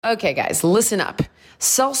Okay, guys, listen up.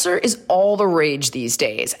 Seltzer is all the rage these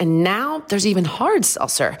days, and now there's even hard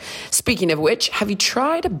seltzer. Speaking of which, have you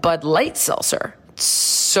tried Bud Light Seltzer? It's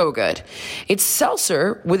so good. It's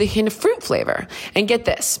seltzer with a hint of fruit flavor. And get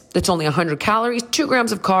this, it's only 100 calories, 2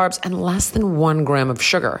 grams of carbs, and less than 1 gram of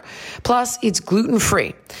sugar. Plus, it's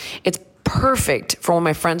gluten-free. It's perfect for when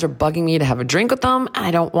my friends are bugging me to have a drink with them and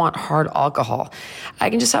I don't want hard alcohol. I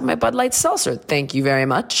can just have my Bud Light Seltzer. Thank you very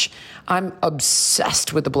much. I'm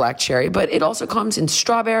obsessed with the black cherry, but it also comes in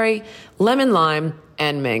strawberry, lemon lime,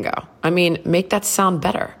 and mango. I mean, make that sound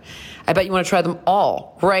better. I bet you want to try them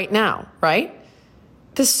all right now, right?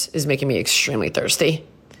 This is making me extremely thirsty.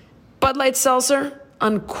 Bud Light Seltzer,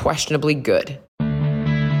 unquestionably good.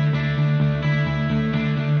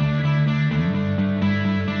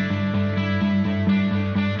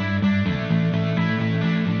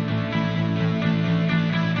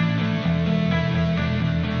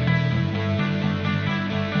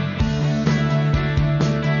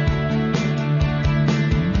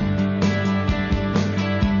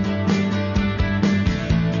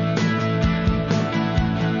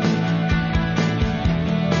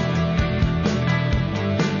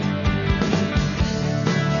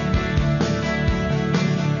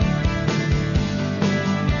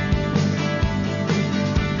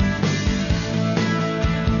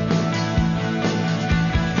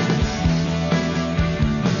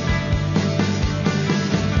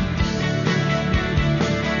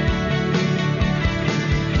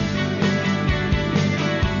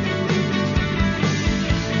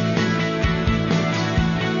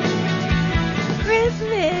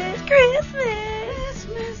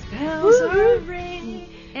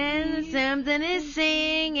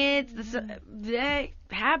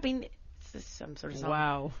 Some sort of song.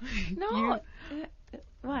 Wow. No.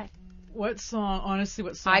 What? What song? Honestly,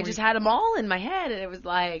 what song? I just had them all in my head, and it was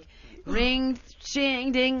like, ring,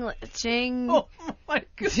 ching, ding, ching. Oh, my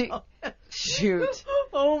God. Shoot.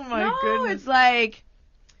 Oh, my goodness. It's like,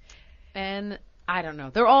 and I don't know.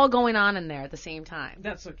 They're all going on in there at the same time.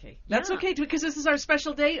 That's okay. That's okay, because this is our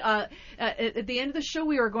special day. At the end of the show,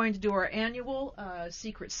 we are going to do our annual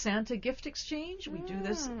Secret Santa gift exchange. We do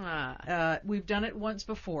this. We've done it once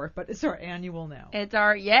before, but it's our annual now. It's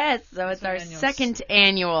our second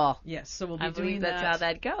annual. Yes, so we'll be I believe that's how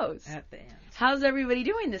that goes. At the end. How's everybody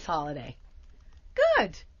doing this holiday?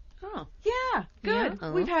 Good. Oh. Yeah, good.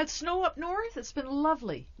 Yeah? We've had snow up north. It's been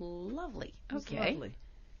lovely. Lovely. It's Okay. lovely.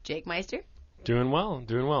 Jake Meister? Doing well.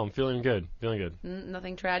 I'm feeling good.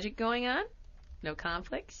 Nothing tragic going on? No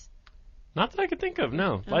conflicts? Not that I could think of,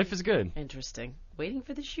 no. Life is good. Interesting. Waiting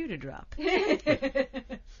for the shoe to drop.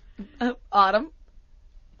 Autumn?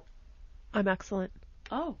 I'm excellent.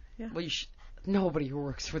 Oh. Yeah. Well, nobody who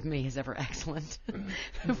works with me is ever excellent.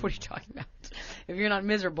 What are you talking about? If you're not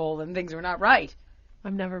miserable, then things are not right.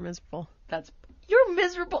 I'm never miserable. You're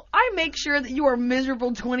miserable. I make sure that you are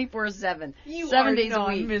miserable 24/7. You 7 are days a not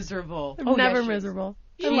week. miserable. I'm Oh, never yes, she is. miserable.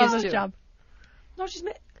 She I love is this too. job. No, she's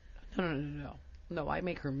No. No, I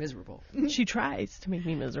make her miserable. She tries to make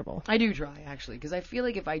me miserable. I do try, actually, because I feel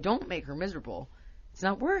like if I don't make her miserable, it's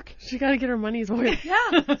not work. She got to get her money's worth. Yeah.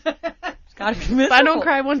 It's got to be miserable. If I don't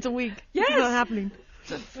cry once a week, Yes. it's not happening.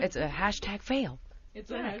 It's a hashtag fail.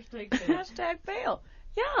 It's a hashtag. Hashtag fail.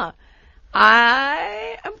 Yeah.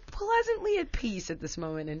 I am pleasantly at peace at this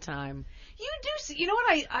moment in time. You do see, you know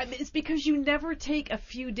what it's because you never take a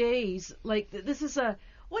few days, like,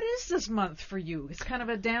 what is this month for you? It's kind of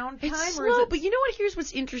a downtime? It's or is slow, it... but you know what? Here's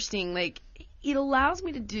what's interesting. Like, it allows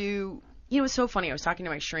me to do, it's so funny. I was talking to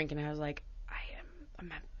my shrink, and I was like,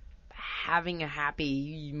 I'm having a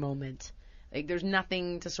happy moment. Like, there's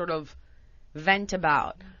nothing to sort of vent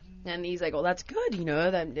about. And he's like, well, that's good,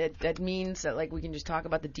 that means that, like, we can just talk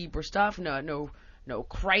about the deeper stuff. No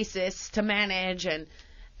crisis to manage. And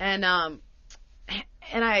I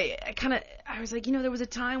was like, there was a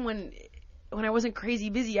time when I wasn't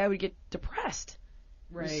crazy busy, I would get depressed.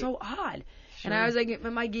 Right. It was so odd. Sure. And I was like,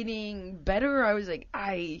 am I getting better? I was like,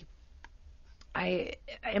 I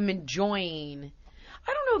am enjoying.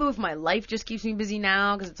 I don't know, though, if my life just keeps me busy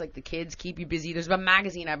now, because it's like the kids keep you busy. There's a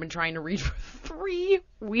magazine I've been trying to read for 3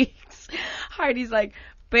 weeks. Heidi's like,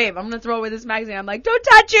 babe, I'm going to throw away this magazine. I'm like, don't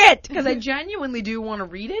touch it! Because I genuinely do want to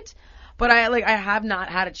read it, but I have not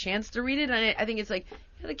had a chance to read it, and I think it's like,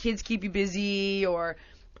 the kids keep you busy,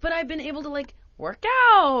 but I've been able to, like, work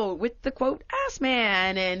out with the, quote, ass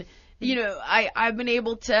man, and, I've been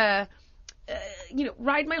able to,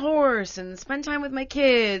 ride my horse and spend time with my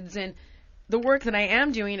kids, and the work that I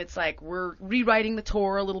am doing, it's like we're rewriting the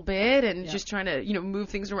tour a little bit and just trying to, move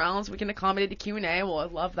things around so we can accommodate the Q&A. Well, I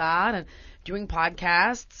love that. And doing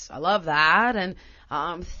podcasts, I love that. And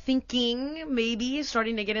thinking maybe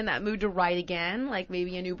starting to get in that mood to write again, like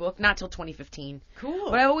maybe a new book, not till 2015.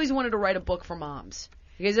 Cool. But I always wanted to write a book for moms.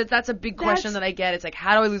 Because that's a big question that I get. It's like,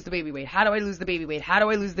 how do I lose the baby weight? How do I lose the baby weight? How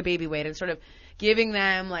do I lose the baby weight? And sort of giving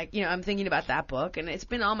them, like, I'm thinking about that book. And it's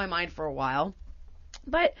been on my mind for a while.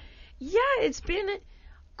 But, yeah, it's been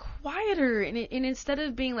quieter. And instead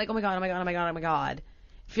of being like, oh, my God, oh, my God, oh, my God, oh, my God,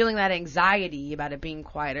 feeling that anxiety about it being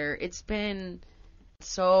quieter, it's been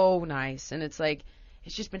so nice. And it's like,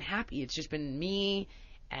 it's just been happy. It's just been me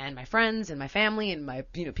and my friends and my family and my,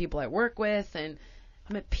 people I work with. And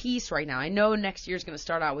I'm at peace right now. I know next year's going to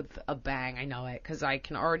start out with a bang. I know it because I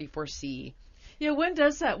can already foresee. Yeah, when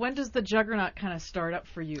does that? When does the juggernaut kind of start up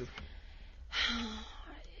for you?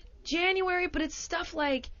 January, but it's stuff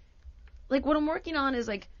like what I'm working on is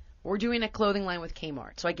like we're doing a clothing line with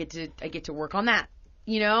Kmart, so I get to work on that,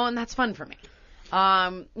 and that's fun for me.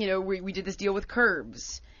 We did this deal with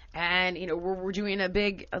Curbs. And, we're doing a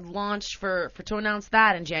big launch to announce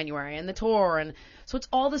that in January and the tour. And so it's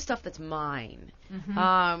all the stuff that's mine. Mm-hmm.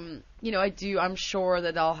 I'm sure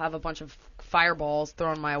that I'll have a bunch of fireballs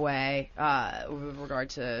thrown my way, with regard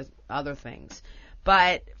to other things.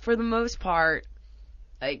 But for the most part,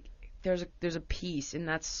 like, there's a peace, and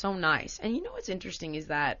that's so nice. And what's interesting is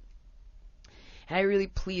that, and I really,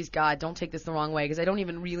 please God, don't take this the wrong way, because I don't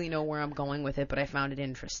even really know where I'm going with it, but I found it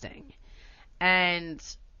interesting. And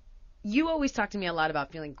you always talk to me a lot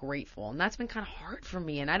about feeling grateful, and that's been kind of hard for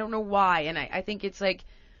me, and I don't know why. And I think it's like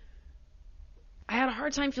I had a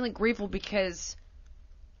hard time feeling grateful because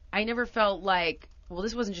I never felt like, well,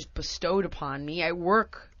 this wasn't just bestowed upon me. I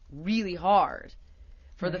work really hard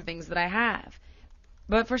for the things that I have.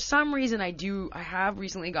 But for some reason I have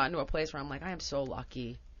recently gotten to a place where I'm like, I am so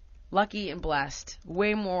lucky and blessed,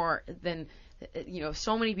 way more than,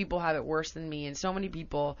 so many people have it worse than me, and so many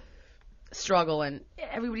people struggle, and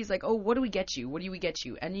everybody's like, oh, what do we get you? What do we get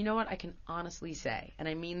you? And you know what? I can honestly say, and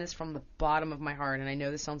I mean this from the bottom of my heart, and I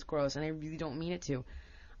know this sounds gross, and I really don't mean it to,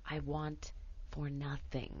 I want for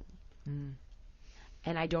nothing. Mm.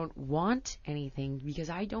 And I don't want anything because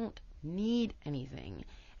I don't need anything.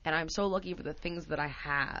 And I'm so lucky for the things that I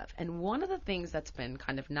have. And one of the things that's been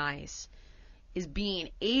kind of nice is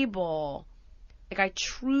being able, like, I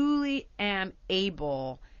truly am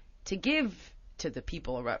able to give to the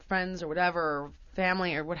people, or friends, or whatever, or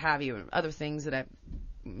family, or what have you, other things that I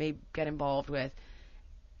may get involved with.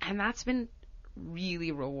 And that's been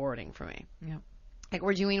really rewarding for me. Yeah. Like,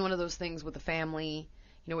 we're doing one of those things with a family,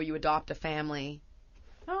 where you adopt a family.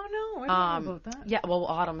 Oh, no, I don't know about that. Yeah, well,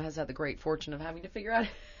 Autumn has had the great fortune of having to figure out.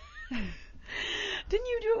 Didn't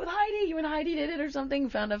you do it with Heidi? You and Heidi did it or something?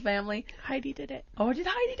 Found a family? Heidi did it. Oh, did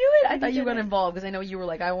Heidi do it? I thought you got involved because I know you were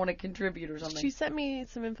like, I want to contribute or something. She sent me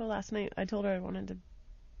some info last night. I told her I wanted to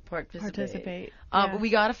participate. But we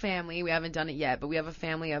got a family. We haven't done it yet, but we have a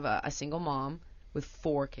family of a single mom with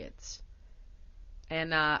 4 kids.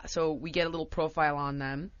 And so we get a little profile on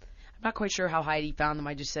them. I'm not quite sure how Heidi found them.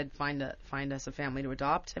 I just said find us a family to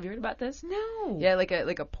adopt. Have you heard about this? No. Yeah, like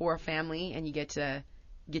a poor family, and you get to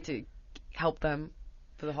help them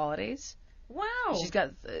for the holidays. Wow. She's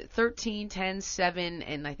got 13, 10, 7,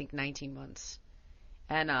 and I think 19 months.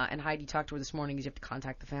 And Heidi talked to her this morning because you have to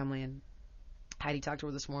contact the family. And Heidi talked to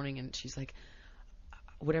her this morning, and she's like,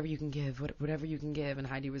 whatever you can give, whatever you can give. And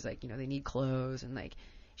Heidi was like, they need clothes, and like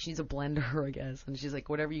she needs a blender, I guess. And she's like,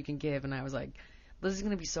 whatever you can give. And I was like, this is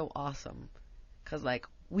gonna be so awesome, because like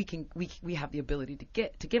we have the ability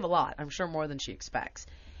to give a lot. I'm sure more than she expects,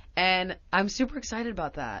 and I'm super excited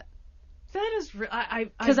about that. That is,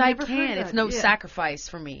 because I can. It's no sacrifice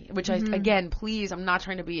for me. Which again, please, I'm not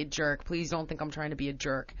trying to be a jerk. Please don't think I'm trying to be a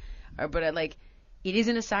jerk. But it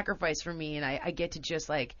isn't a sacrifice for me, and I get to just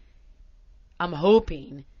like, I'm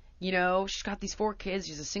hoping, she's got these 4 kids.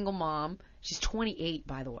 She's a single mom. She's 28,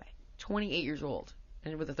 by the way, 28 years old,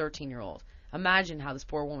 and with a 13-year-old. Imagine how this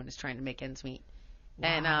poor woman is trying to make ends meet. Wow.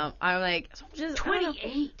 And I'm like, so just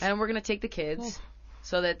 28, and we're gonna take the kids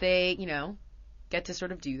so that they, get to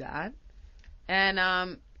sort of do that.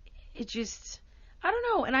 And it just, I don't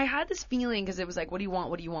know. And I had this feeling because it was like, what do you want?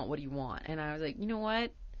 What do you want? What do you want? And I was like, you know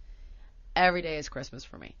what? Every day is Christmas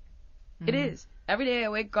for me. Mm-hmm. It is. Every day I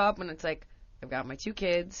wake up and it's like, I've got my 2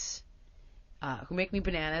 kids who make me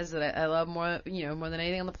bananas that I love more than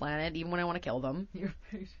anything on the planet, even when I want to kill them,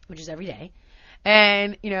 which is every day.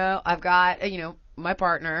 And, I've got, my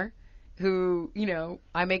partner who,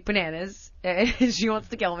 I make bananas and she wants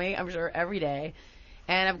to kill me, I'm sure, every day.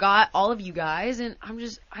 And I've got all of you guys, and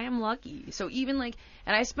I am lucky. So even like,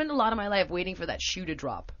 and I spend a lot of my life waiting for that shoe to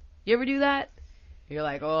drop. You ever do that? You're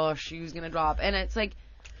like, oh, shoe's gonna drop. And it's like,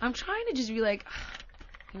 I'm trying to just be like,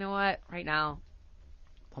 you know what? Right now,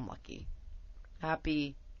 I'm lucky.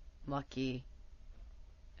 Happy, lucky.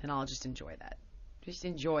 And I'll just enjoy that. Just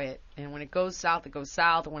enjoy it. And when it goes south, it goes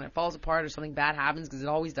south. And when it falls apart or something bad happens, because it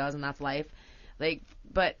always does, and that's life. Like,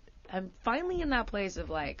 but I'm finally in that place of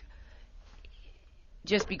like,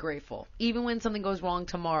 just be grateful. Even when something goes wrong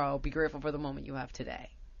tomorrow, be grateful for the moment you have today.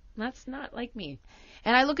 That's not like me.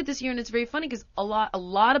 And I look at this year and it's very funny because a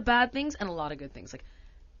lot of bad things and a lot of good things. Like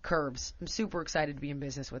Curves. I'm super excited to be in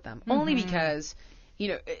business with them. Only because, you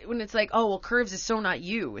know, when it's like, oh, well, Curves is so not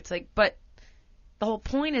you. It's like, but the whole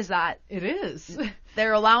point is that it is.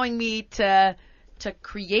 They're allowing me to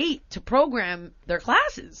create, to program their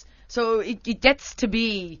classes. So it gets to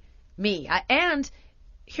be me. And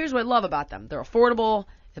here's what I love about them. They're affordable.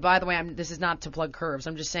 And by the way, this is not to plug Curves.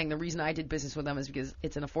 I'm just saying the reason I did business with them is because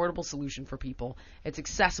it's an affordable solution for people. It's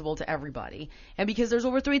accessible to everybody. And because there's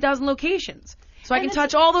over 3,000 locations. So I can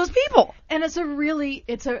touch all those people. And it's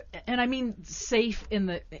I mean safe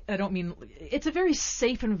it's a very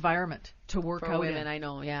safe environment to work for out women, in. I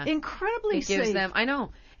know, yeah. Incredibly it safe. gives them, I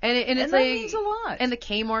know. And it's that like, means a lot. And the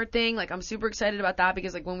Kmart thing, like I'm super excited about that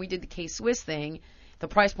because like when we did the K-Swiss thing, the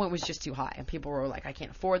price point was just too high, and people were like, I can't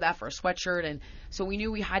afford that for a sweatshirt. And so we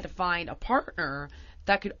knew we had to find a partner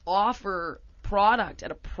that could offer product at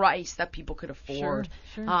a price that people could afford.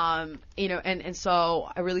 Sure. You know, and so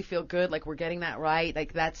I really feel good, like we're getting that right.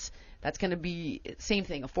 Like that's going to be same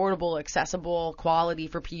thing, affordable, accessible, quality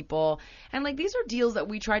for people. And like these are deals that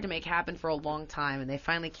we tried to make happen for a long time, and they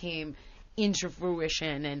finally came into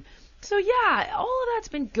fruition. And so, yeah, all of that's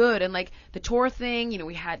been good. And, like, the tour thing, you know,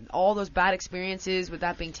 we had all those bad experiences with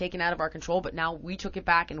that being taken out of our control, but now we took it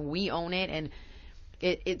back and we own it. And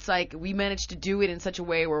it's like we managed to do it in such a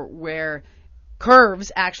way where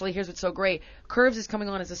Curves, actually, here's what's so great. Curves is coming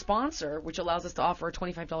on as a sponsor, which allows us to offer a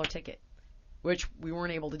 $25 ticket, which we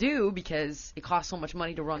weren't able to do because it costs so much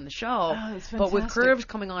money to run the show. Oh, that's fantastic. But with Curves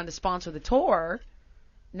coming on to sponsor the tour,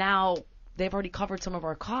 now they've already covered some of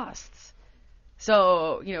our costs.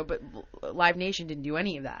 So, you know, but Live Nation didn't do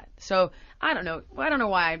any of that. So, I don't know. I don't know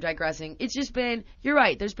why I'm digressing. It's just been, you're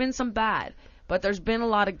right, there's been some bad, but there's been a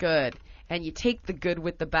lot of good. And you take the good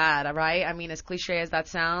with the bad, right? I mean, as cliche as that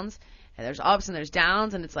sounds, and there's ups and there's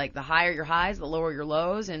downs, and it's like the higher your highs, the lower your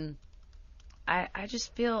lows. And I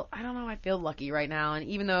just feel, I don't know, I feel lucky right now. And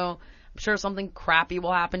even though I'm sure something crappy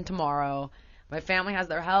will happen tomorrow, my family has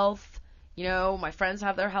their health, you know, my friends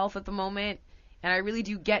have their health at the moment. And I really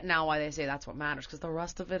do get now why they say that's what matters, because the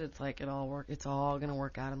rest of it, it's like it's all gonna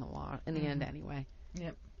work out in the end anyway.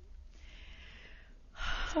 Yep.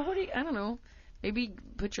 So I don't know, maybe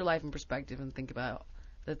put your life in perspective and think about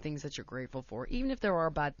the things that you're grateful for, even if there are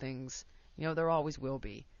bad things. You know, there always will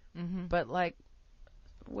be. Mm-hmm. But like,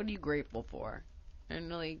 what are you grateful for? And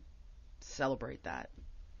really celebrate that.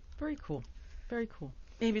 Very cool. Very cool.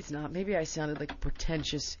 Maybe it's not. Maybe I sounded like a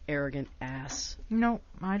pretentious, arrogant ass. No,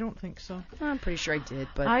 I don't think so. I'm pretty sure I did,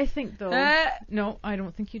 but I think, though... No, I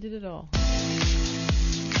don't think you did at all.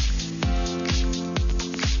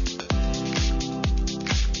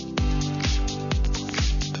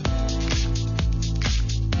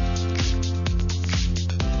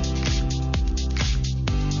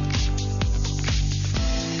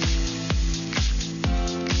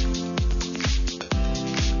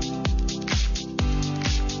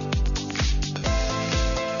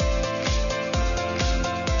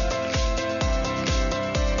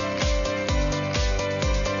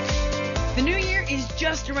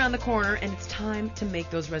 Around the corner, and it's time to make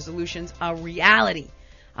those resolutions a reality.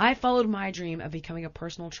 I followed my dream of becoming a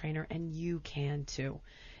personal trainer, and you can too.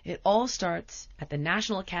 It all starts at the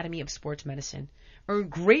National Academy of Sports Medicine. Earn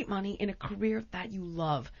great money in a career that you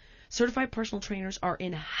love. Certified personal trainers are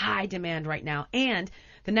in high demand right now, and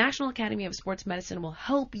the National Academy of Sports Medicine will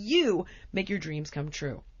help you make your dreams come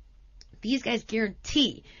true. These guys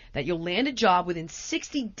guarantee that you'll land a job within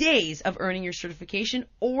 60 days of earning your certification,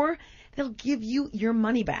 or they'll give you your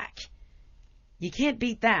money back. You can't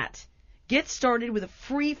beat that. Get started with a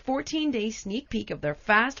free 14-day sneak peek of their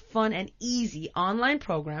fast, fun, and easy online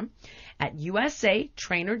program at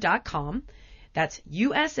usatrainer.com. That's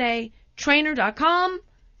usatrainer.com.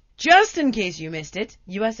 Just in case you missed it,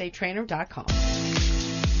 usatrainer.com.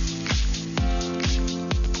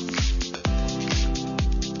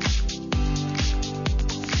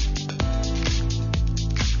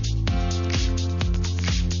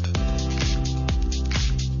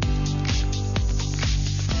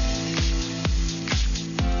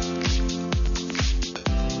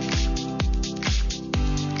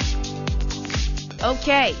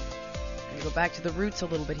 Okay. Go back to the roots a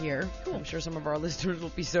little bit here. Cool. I'm sure some of our listeners will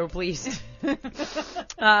be so pleased. With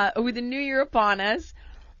the new year upon us,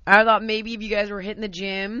 I thought maybe if you guys were hitting the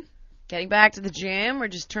gym, getting back to the gym, or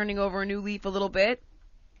just turning over a new leaf a little bit,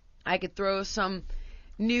 I could throw some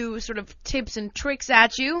new sort of tips and tricks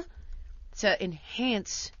at you to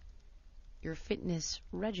enhance your fitness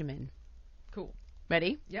regimen. Cool.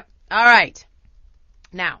 Ready? Yep. All right.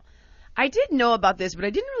 Now, I did know about this, but I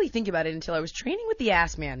didn't really think about it until I was training with the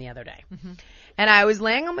Ass Man the other day. Mm-hmm. And I was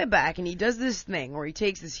laying on my back, and he does this thing where he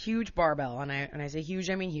takes this huge barbell, and I say huge,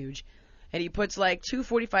 I mean huge, and he puts like 2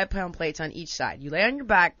 45-pound plates on each side. You lay on your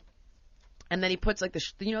back, and then he puts like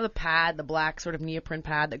the pad, the black sort of neoprene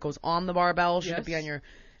pad that goes on the barbell, should it be on your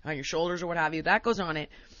shoulders or what have you, that goes on it,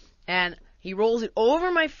 and he rolls it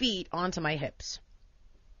over my feet onto my hips.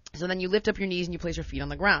 So then you lift up your knees and you place your feet on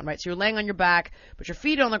the ground, right? So you're laying on your back, but your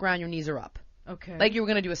feet are on the ground, your knees are up. Okay. Like you were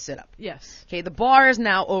going to do a sit-up. Yes. Okay, the bar is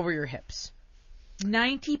now over your hips.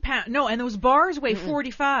 90 pounds. No, and those bars weigh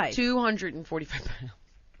 45. 245 pounds.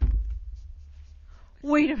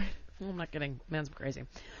 Wait a minute. I'm not kidding. Man's crazy.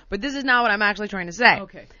 But this is not what I'm actually trying to say.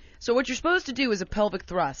 Okay. So what you're supposed to do is a pelvic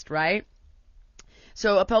thrust, right?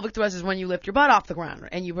 So a pelvic thrust is when you lift your butt off the ground,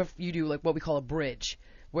 and you do like what we call a bridge,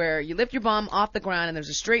 where you lift your bum off the ground and there's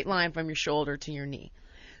a straight line from your shoulder to your knee.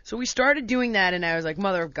 So we started doing that, and I was like,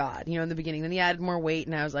 Mother of God, in the beginning. Then he added more weight,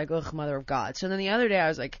 and I was like, ugh, Mother of God. So then the other day I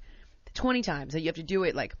was like, 20 times. So you have to do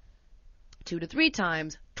it like 2 to 3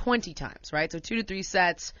 times, 20 times, right? So 2 to 3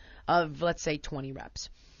 sets of, let's say, 20 reps.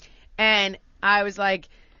 And I was like,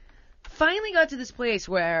 finally got to this place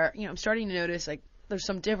where, I'm starting to notice, like, there's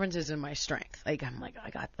some differences in my strength. Like, I'm like,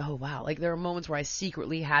 oh, wow. Like, there are moments where I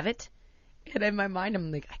secretly have it. And in my mind,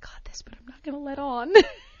 I'm like, I got this, but I'm not going to let on.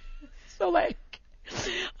 So, like,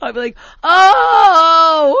 I'll be like,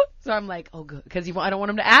 oh! So I'm like, oh, good. Because I don't want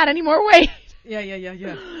him to add any more weight.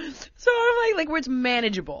 Yeah. So I'm like where it's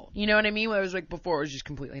manageable. You know what I mean? Where it was like before, it was just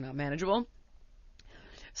completely not manageable.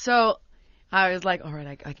 So I was like, all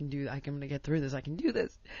right, I can do that. I'm going to get through this. I can do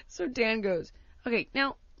this. So Dan goes, okay,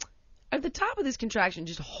 now at the top of this contraction,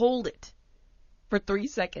 just hold it for 3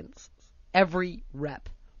 seconds every rep.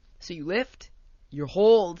 So you lift, you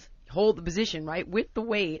hold the position, right, with the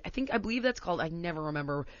weight. I believe that's called, I never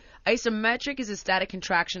remember. Isometric is a static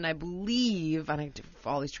contraction, I believe, and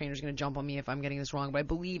all these trainers are going to jump on me if I'm getting this wrong, but I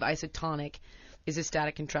believe isotonic is a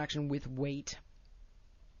static contraction with weight.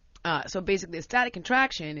 So basically a static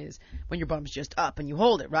contraction is when your bum's just up and you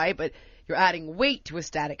hold it, right? But you're adding weight to a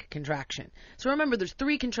static contraction. So remember, there's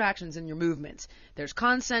 3 contractions in your movements. There's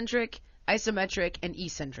concentric, isometric, and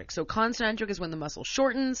eccentric. So concentric is when the muscle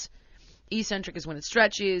shortens. Eccentric is when it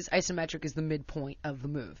stretches. Isometric is the midpoint of the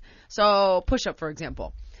move. So push-up, for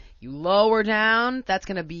example. You lower down, that's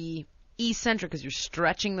going to be eccentric because you're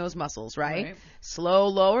stretching those muscles, right? Slow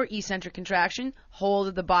lower, eccentric contraction. Hold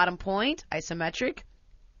at the bottom point, isometric.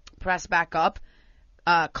 Press back up,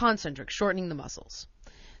 concentric, shortening the muscles.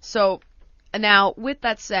 So now, with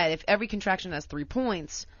that said, if every contraction has 3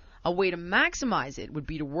 points, a way to maximize it would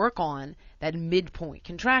be to work on that midpoint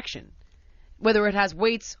contraction, whether it has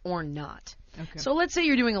weights or not. Okay. So let's say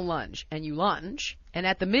you're doing a lunge, and you lunge, and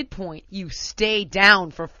at the midpoint, you stay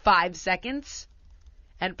down for 5 seconds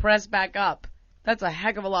and press back up. That's a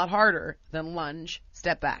heck of a lot harder than lunge,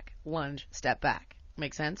 step back, lunge, step back.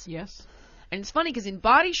 Make sense? Yes. And it's funny because in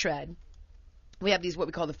Body Shred, we have these what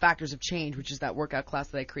we call the factors of change, which is that workout class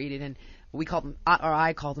that I created, and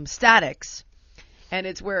I call them statics. And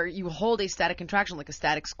it's where you hold a static contraction, like a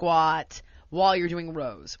static squat, while you're doing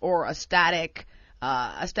rows, or a static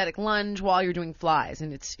lunge while you're doing flies,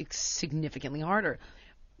 and it's significantly harder.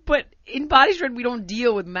 But in Body Shred, we don't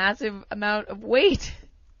deal with massive amount of weight.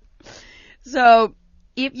 So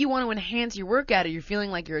if you want to enhance your workout, or you're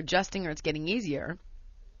feeling like you're adjusting or it's getting easier,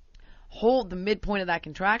 hold the midpoint of that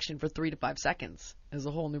contraction for 3 to 5 seconds. Is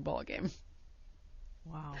a whole new ball game.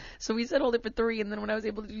 Wow. So we said hold it for 3, and then when I was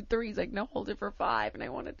able to do 3, he's like, no, hold it for 5, and I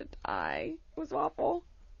wanted to die. It was awful.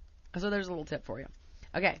 So there's a little tip for you.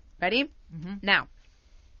 Okay, ready? Mm-hmm. Now,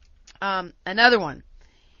 another one.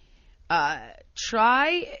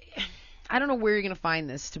 Try, I don't know where you're going to find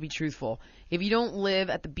this, to be truthful. If you don't live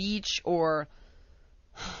at the beach, or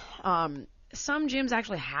some gyms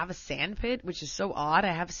actually have a sand pit, which is so odd.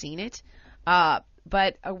 I have seen it.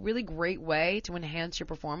 But a really great way to enhance your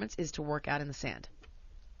performance is to work out in the sand.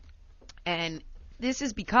 And this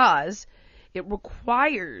is because it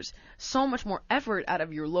requires so much more effort out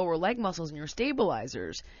of your lower leg muscles and your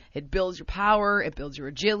stabilizers. It builds your power, it builds your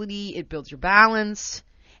agility, it builds your balance,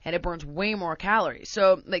 and it burns way more calories.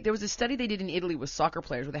 So, like, there was a study they did in Italy with soccer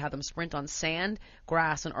players where they had them sprint on sand,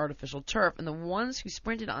 grass, and artificial turf. And the ones who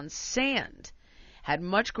sprinted on sand had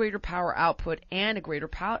much greater power output and a greater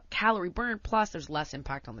calorie burn, plus there's less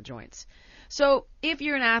impact on the joints. So if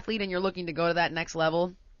you're an athlete and you're looking to go to that next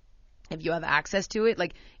level, if you have access to it,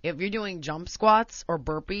 like if you're doing jump squats or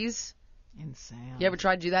burpees. In sand. You ever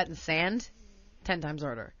tried to do that in sand? 10 times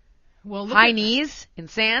harder. Well, high knees in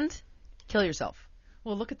sand, kill yourself.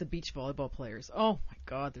 Well, look at the beach volleyball players. Oh my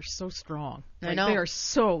God, they're so strong. I know. They are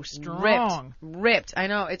so strong. Ripped. I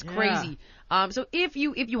know, it's crazy. So if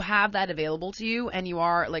you have that available to you and you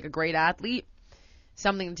are like a great athlete,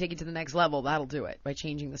 something to take you to the next level, that'll do it by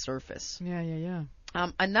changing the surface. Yeah.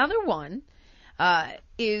 Another one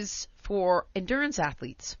is for endurance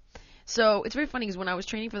athletes. So it's very funny because when I was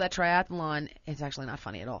training for that triathlon, it's actually not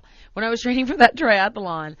funny at all. When I was training for that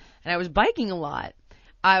triathlon and I was biking a lot,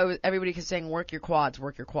 everybody kept saying, work your quads.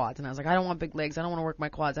 And I was like, I don't want big legs. I don't want to work my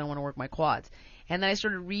quads. And then I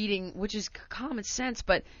started reading, which is common sense,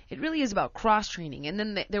 but it really is about cross-training. And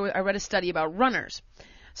then I read a study about runners.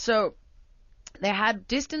 So they had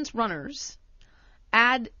distance runners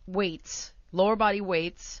add weights, lower body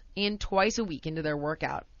weights, in twice a week into their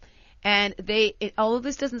workout. And although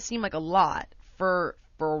this doesn't seem like a lot for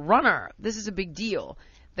a runner, this is a big deal.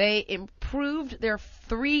 They improved their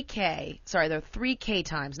 3K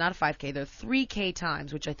times, not a 5K, their 3K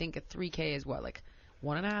times, which I think a 3K is what, like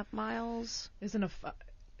 1.5 miles? Isn't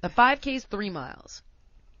a 5K is 3 miles.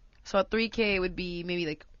 So a 3K would be maybe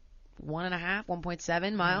like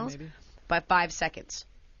 1.7 miles by 5 seconds,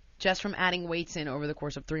 just from adding weights in over the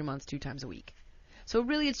course of 3 months, 2 times a week. So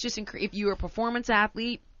really it's just, if you're a performance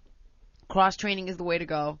athlete, cross-training is the way to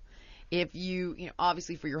go. If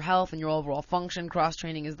obviously for your health and your overall function,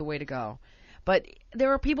 cross-training is the way to go. But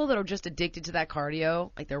there are people that are just addicted to that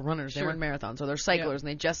cardio, like they're runners, they run marathons, or they're cyclers, and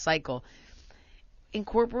they just cycle.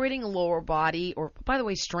 Incorporating lower body, or by the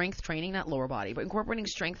way, strength training, not lower body, but incorporating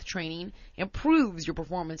strength training improves your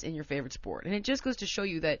performance in your favorite sport. And it just goes to show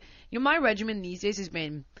you that, my regimen these days has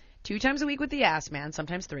been 2 times a week with the ass man,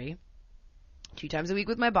 sometimes 3, 2 times a week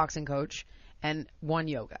with my boxing coach, and 1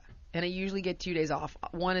 yoga. And I usually get 2 days off.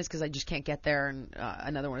 One is because I just can't get there, and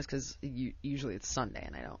another one is because usually it's Sunday,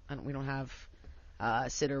 and we don't have a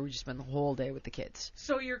sitter. We just spend the whole day with the kids.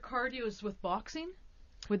 So your cardio is with boxing?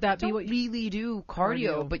 Would that be what you really do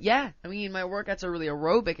cardio? But yeah, I mean my workouts are really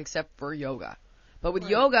aerobic except for yoga. But with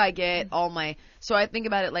yoga, I get all my. So I think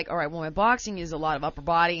about it like, all right, well, my boxing is a lot of upper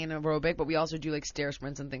body and aerobic, but we also do like stair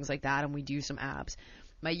sprints and things like that, and we do some abs.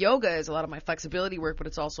 My yoga is a lot of my flexibility work, but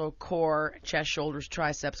it's also core, chest, shoulders,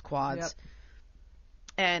 triceps, quads. Yep.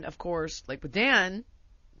 And, of course, like with Dan,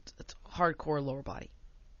 it's hardcore lower body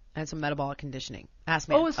and some metabolic conditioning. Ass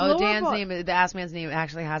Man. The Ass Man's name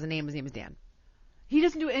actually has a name. His name is Dan. He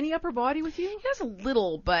doesn't do any upper body with you? He does a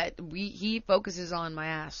little, but he focuses on my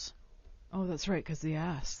ass. Oh, that's right, because the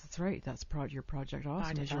ass. That's right. That's your Project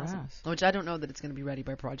Awesome is your ass. Which I don't know that it's going to be ready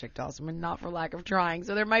by Project Awesome, and not for lack of trying.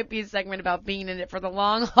 So there might be a segment about being in it for the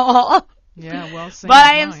long haul. Yeah, well, but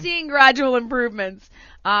I am seeing gradual improvements.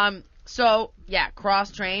 So, yeah,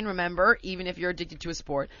 cross-train, remember, even if you're addicted to a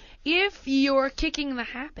sport. If you're kicking the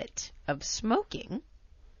habit of smoking,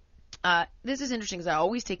 this is interesting because I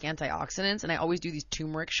always take antioxidants, and I always do these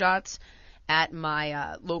turmeric shots. At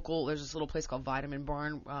my local, there's this little place called Vitamin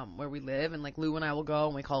Barn where we live, and like Lou and I will go,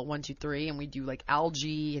 and we call it 1, 2, 3, and we do like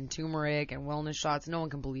algae and turmeric and wellness shots. No one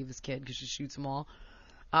can believe this kid because she shoots them all.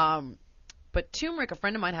 But turmeric, a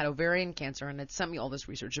friend of mine had ovarian cancer, and had sent me all this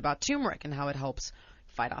research about turmeric and how it helps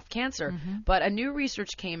fight off cancer. Mm-hmm. But a new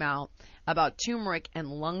research came out about turmeric and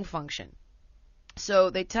lung function. So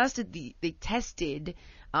they tested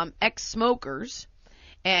ex-smokers,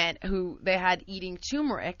 and who they had eating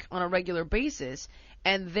turmeric on a regular basis,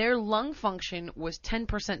 and their lung function was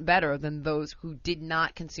 10% better than those who did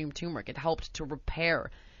not consume turmeric. It helped to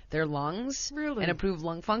repair their lungs and improve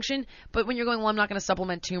lung function. But when you're going, well, I'm not going to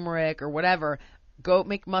supplement turmeric or whatever, go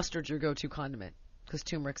make mustard your go-to condiment, because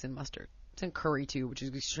turmeric's in mustard. It's in curry too, which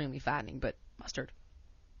is extremely fattening, but mustard.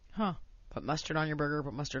 Huh. Put mustard on your burger,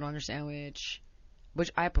 put mustard on your sandwich. Which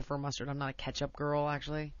I prefer mustard. I'm not a ketchup girl,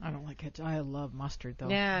 actually. I don't like ketchup. I love mustard, though.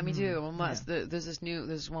 Yeah, me too. There's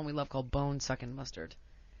this one we love called bone-sucking mustard.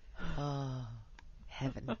 Oh,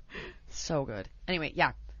 heaven. So good. Anyway,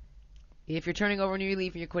 yeah. If you're turning over a new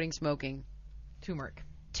leaf and you're quitting smoking,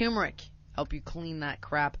 turmeric. Help you clean that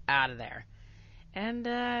crap out of there. And,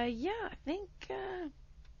 yeah, I think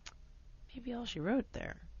maybe all she wrote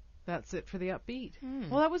there. That's it for the upbeat.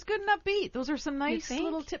 Well, that was good and upbeat. Those are some nice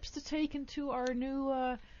little tips to take into our new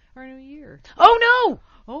year. Oh, no!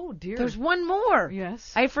 Oh, dear. There's one more.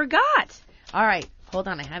 Yes. I forgot. All right. Hold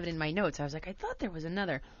on. I have it in my notes. I was like, I thought there was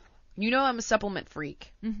another. I'm a supplement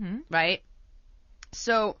freak. Mm-hmm. Right?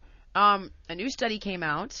 So, a new study came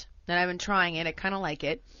out and I've been trying it. I kind of like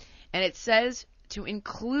it. And it says to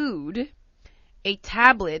include a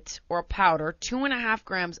tablet or a powder, 2.5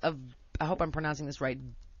 grams of, I hope I'm pronouncing this right,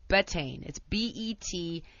 betaine. It's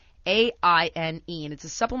Betaine, and it's a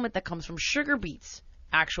supplement that comes from sugar beets,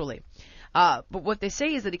 actually. But what they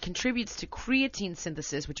say is that it contributes to creatine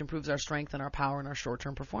synthesis, which improves our strength and our power and our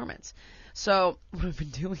short-term performance. So what I've been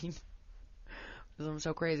doing, because I'm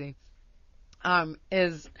so crazy,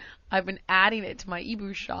 is I've been adding it to my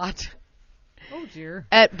Ibu shot. Oh, dear.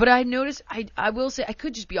 But I noticed, I will say, I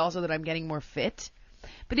could just be also that I'm getting more fit.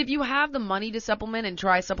 But if you have the money to supplement and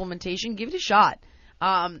try supplementation, give it a shot.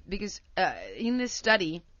 Because in this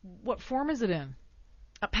study... What form is it in?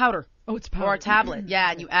 A powder. Oh, it's powder. Or a tablet. Yeah,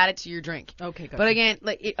 and you add it to your drink. Okay, good. But again,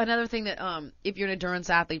 like another thing that if you're an endurance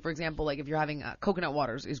athlete, for example, like if you're having coconut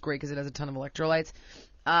water is great because it has a ton of electrolytes.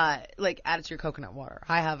 Like add it to your coconut water.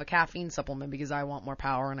 I have a caffeine supplement because I want more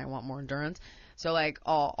power and I want more endurance. So like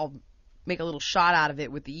I'll make a little shot out of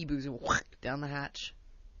it with the Ibus and down the hatch.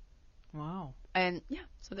 Wow. And yeah,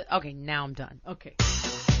 so okay, now I'm done. Okay.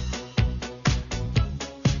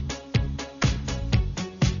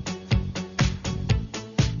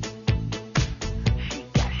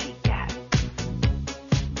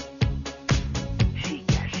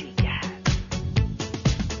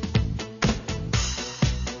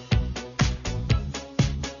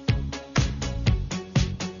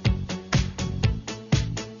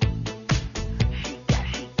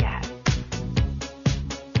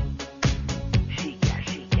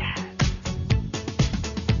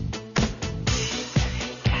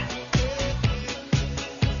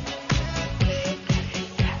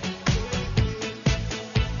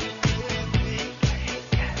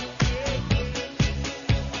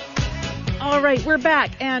 All right, we're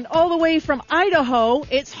back, and all the way from Idaho,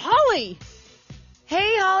 it's Holly.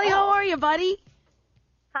 Hey, Holly, how are you, buddy?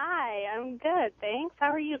 Hi, I'm good, thanks.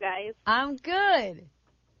 How are you guys? I'm good.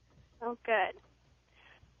 Oh, good.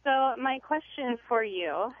 So my question for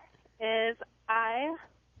you is, I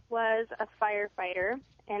was a firefighter,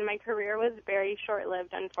 and my career was very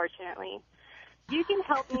short-lived, unfortunately. You can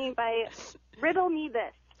help me by riddle me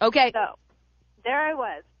this. Okay. So, there I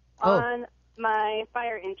was on my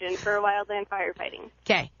fire engine for wildland firefighting.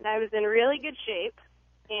 Okay. And I was in really good shape,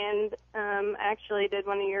 and actually did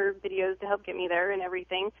one of your videos to help get me there and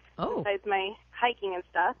everything. Oh. Besides my hiking and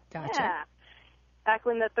stuff. Gotcha. Yeah. Back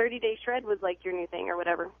when the 30-day shred was like your new thing or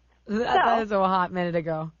whatever. That was a hot minute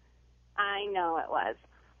ago. I know it was.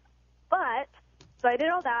 But, so I did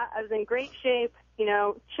all that. I was in great shape, you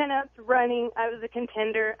know, chin-ups, running. I was a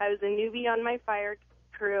contender. I was a newbie on my fire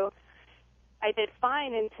crew. I did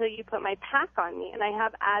fine until you put my pack on me, and I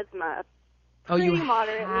have asthma. Oh, you Pretty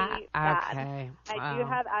moderately bad. Okay. I do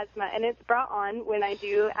have asthma, and it's brought on when I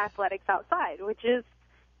do athletics outside, which is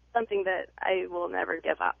something that I will never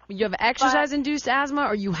give up. You have exercise-induced asthma,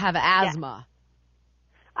 or you have asthma?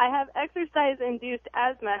 I have exercise-induced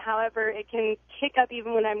asthma. However, it can kick up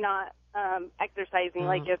even when I'm not exercising,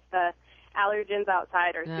 like if the allergens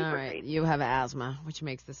outside are super crazy. You have asthma, which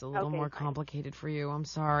makes this a little more fine. complicated for you. I'm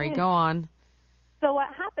sorry. Go on. So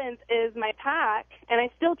what happens is my pack, and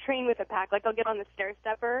I still train with a pack. Like I'll get on the stair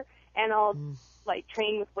stepper and I'll like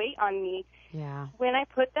train with weight on me. Yeah. When I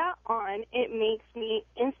put that on, it makes me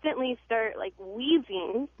instantly start like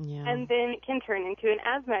wheezing, and then it can turn into an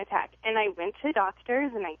asthma attack. And I went to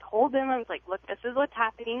doctors and I told them, I was like, look, this is what's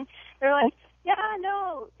happening. They're like, yeah,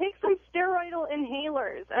 no, take some steroidal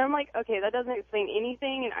inhalers. And I'm like, okay, that doesn't explain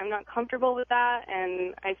anything, and I'm not comfortable with that,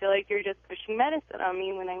 and I feel like you're just pushing medicine on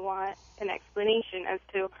me when I want an explanation as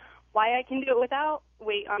to why I can do it without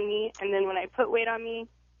weight on me, and then when I put weight on me,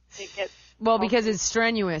 it gets... Well, because it's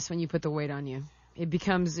strenuous when you put the weight on you. It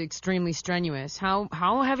becomes extremely strenuous. How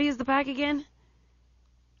heavy is the pack again?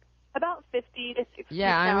 About 50 to 60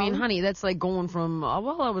 Yeah, pounds. I mean, honey, that's like going from, I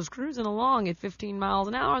was cruising along at 15 miles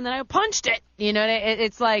an hour, and then I punched it. You know,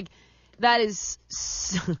 it's like, that is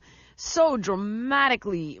so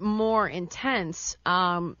dramatically more intense,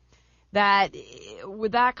 that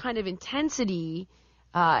with that kind of intensity,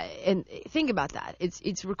 and think about that,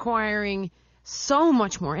 it's requiring so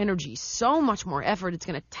much more energy, so much more effort. It's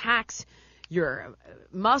going to tax your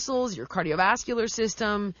muscles, your cardiovascular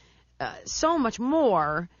system, so much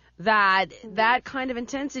more. That kind of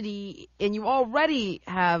intensity, and you already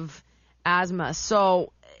have asthma.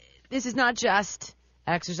 So this is not just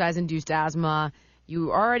exercise-induced asthma.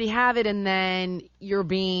 You already have it, and then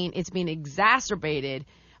it's being exacerbated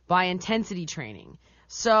by intensity training.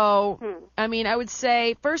 So, I mean, I would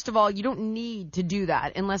say, first of all, you don't need to do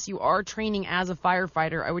that unless you are training as a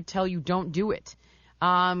firefighter. I would tell you don't do it.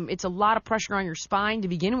 It's a lot of pressure on your spine to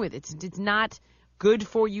begin with. It's not good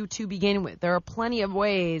for you to begin with. There are plenty of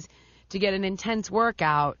ways to get an intense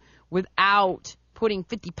workout without putting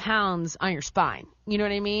 50 pounds on your spine. You know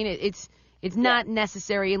what I mean? It's not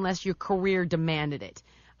necessary unless your career demanded it.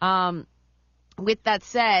 With that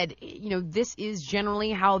said, this is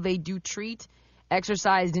generally how they do treat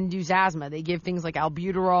exercise-induced asthma. They give things like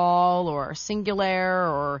albuterol or Singulair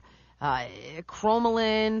or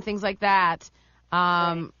Cromolyn, things like that.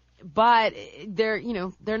 Right. But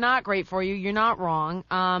they're not great for you. You're not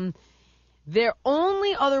wrong. Their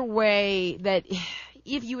only other way that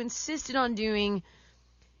if you insisted on doing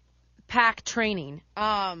pack training,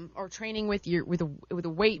 or training with a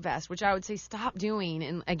weight vest, which I would say stop doing,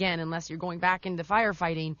 and again, unless you're going back into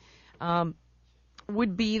firefighting,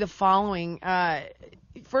 would be the following.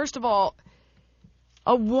 First of all,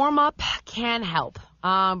 a warm-up can help,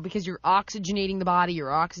 because you're oxygenating the body, you're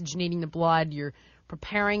oxygenating the blood, you're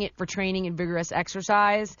preparing it for training and vigorous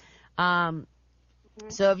exercise.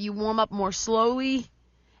 So if you warm up more slowly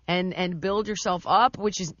and build yourself up,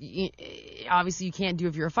 which is obviously you can't do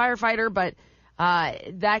if you're a firefighter, but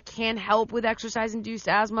that can help with exercise-induced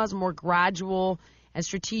asthma, a more gradual and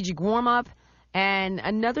strategic warm-up. And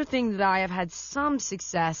another thing that I have had some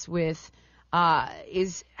success with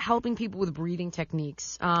is helping people with breathing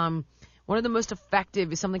techniques. One of the most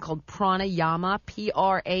effective is something called pranayama,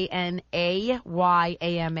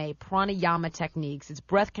 Pranayama, pranayama techniques. It's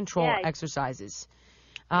breath control exercises.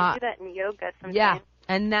 I do that in yoga sometimes. Yeah,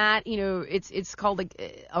 and that, it's called like,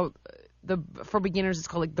 for beginners, it's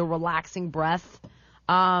called like the relaxing breath.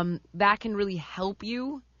 That can really help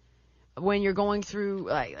you when you're going through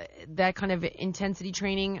that kind of intensity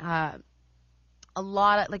training. A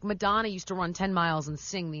lot of, like Madonna used to run 10 miles and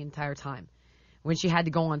sing the entire time when she had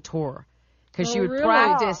to go on tour. Because she would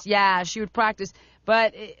practice. Yeah, she would practice.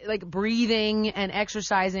 But like breathing and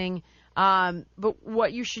exercising. But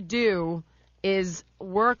what you should do is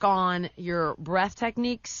work on your breath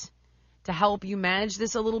techniques to help you manage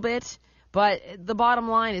this a little bit. But the bottom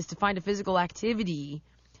line is to find a physical activity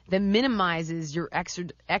that minimizes your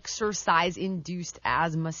exercise-induced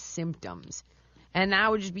asthma symptoms. And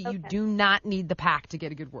that would just be, you do not need the pack to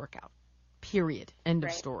get a good workout. Period. End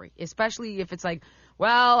of story. Especially if it's like,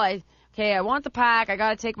 well, I want the pack, I got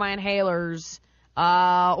to take my inhalers,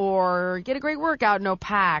 or get a great workout, no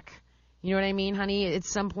pack. You know what I mean, honey? At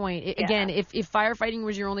some point, again, if firefighting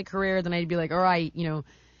was your only career, then I'd be like, all right,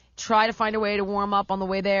 try to find a way to warm up on the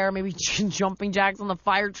way there, maybe jumping jacks on the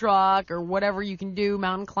fire truck or whatever you can do,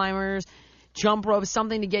 mountain climbers, jump ropes,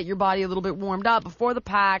 something to get your body a little bit warmed up before the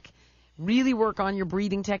pack. Really work on your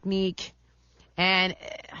breathing technique. And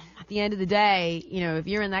at the end of the day, if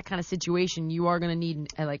you're in that kind of situation, you are going to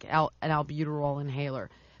need an albuterol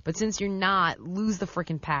inhaler. But since you're not, lose the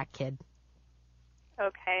frickin' pack, kid.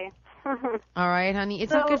 Okay. All right, honey.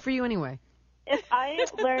 It's not good for you anyway. If I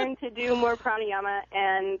learn to do more pranayama,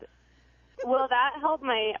 and will that help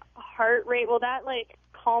my heart rate? Will that,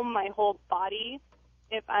 calm my whole body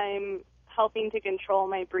if I'm helping to control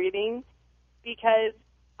my breathing? Because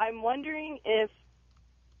I'm wondering if,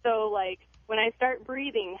 when I start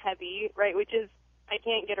breathing heavy, right, which is, I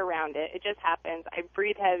can't get around it. It just happens. I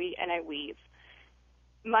breathe heavy and I wheeze.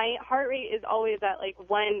 My heart rate is always at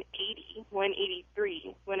 180,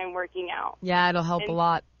 183 when I'm working out. Yeah, it'll help a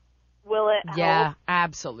lot. Will it help? Yeah,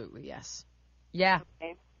 absolutely, yes. Yeah,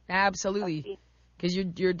 okay. Absolutely. Because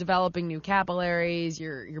you're developing new capillaries,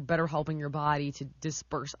 you're better helping your body to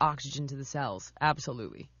disperse oxygen to the cells.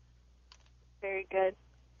 Absolutely. Very good.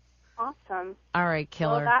 Awesome. All right,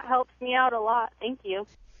 killer. Well, that helps me out a lot. Thank you.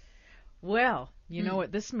 Well, you know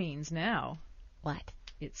what this means now. What?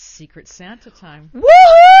 It's Secret Santa time.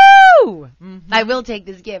 Woohoo! Mm-hmm. I will take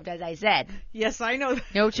this gift, as I said. Yes, I know that.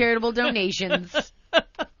 No charitable donations.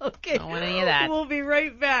 Okay. Don't want any of that. We'll be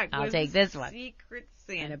right back. I'll take this one. Secret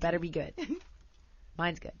Santa. And it better be good.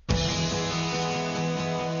 Mine's good.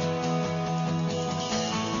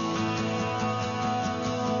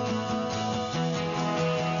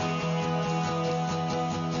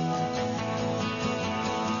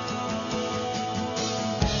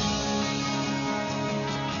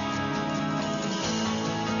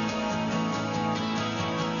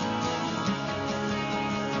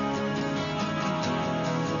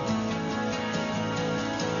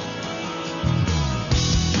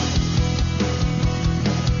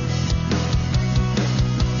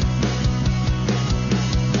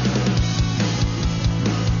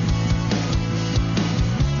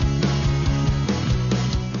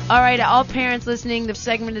 All right, all parents listening, the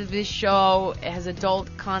segment of this show has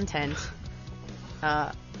adult content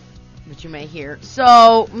that you may hear.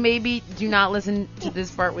 So maybe do not listen to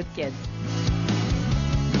this part with kids.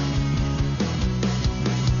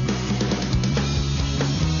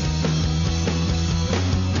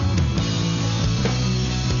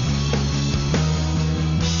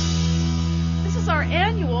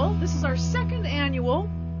 annual. This is our second annual.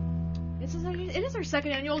 It is our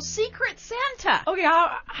second annual Secret Santa. Okay,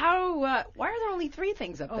 why are there only 3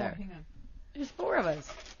 things up there? Hang on. There's 4 of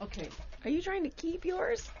us. Okay. Are you trying to keep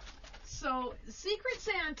yours? So, Secret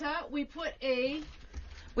Santa, we put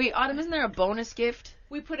Wait, Autumn, isn't there a bonus gift?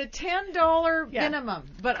 a $10 minimum.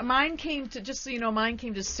 But mine came to, just so you know,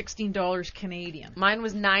 $16 Canadian. Mine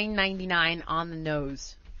was $9.99 on the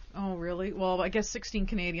nose. Oh, really? Well, I guess 16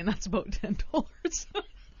 Canadian, that's about $10.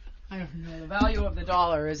 I don't know. The value of the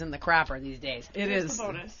dollar is in the crapper these days. It is. The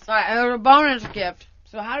bonus. Sorry, there's a bonus gift.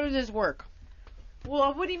 So how does this work?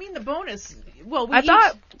 Well, what do you mean the bonus? Well, How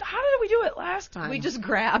did we do it last time? we just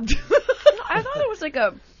grabbed. I thought it was like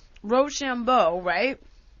a Rochambeau, right?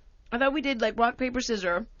 I thought we did like rock, paper,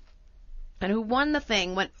 scissors, and who won the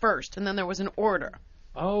thing went first, and then there was an order.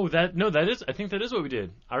 Oh, I think that is what we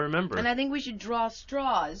did. I remember. And I think we should draw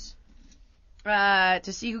straws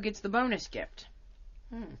to see who gets the bonus gift.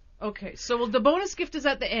 Okay, so the bonus gift is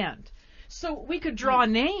at the end. So we could draw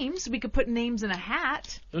names. We could put names in a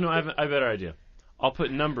hat. No, I have a better idea. I'll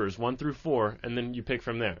put numbers 1 through 4, and then you pick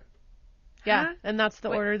from there. Yeah. And that's the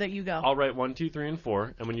order that you go. I'll write 1, 2, 3, and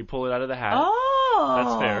 4, and when you pull it out of the hat, Oh,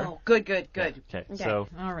 that's fair. Good. Yeah, okay. So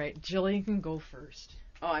All right, Jillian can go first.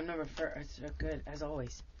 Oh, I'm number first. Good, as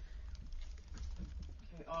always.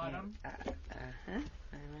 Okay, Autumn.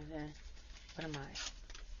 What am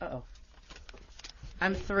I? Uh-oh.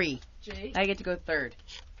 I'm 3. Jake. I get to go third.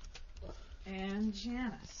 And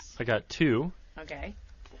Janice. I got 2. Okay.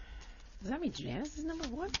 Does that mean Janice is number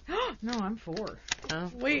 1? No, I'm 4.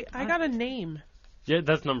 Oh. Wait, I got a name. Yeah,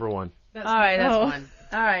 that's number 1. That's All right, that's Oh. 1.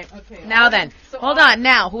 All right. Okay. Now then, So hold on.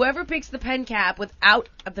 Now, whoever picks the pen cap without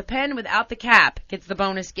the cap gets the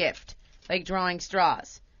bonus gift, like drawing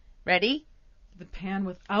straws. Ready? The pen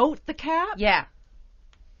without the cap? Yeah.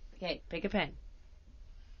 Okay, pick a pen.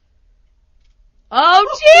 Oh,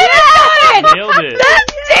 Janet! Nailed it.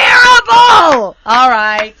 That's terrible! All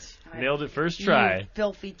right. Nailed it first try. You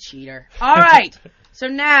filthy cheater. All right. So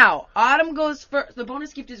now, Autumn goes first. The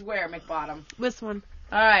bonus gift is where, McBottom? This one.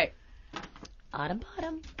 All right. Autumn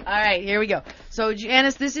bottom. All right, here we go. So,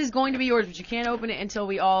 Janice, this is going to be yours, but you can't open it until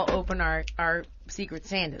we all open our Secret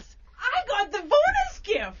Santas. I got the bonus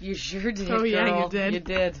gift. You sure did, Oh, yeah, girl. you did. You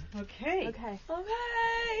did. Okay. Okay.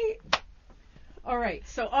 All right.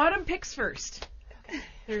 So Autumn picks first.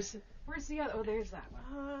 Where's the other? Oh, there's that one.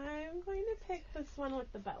 I'm going to pick this one with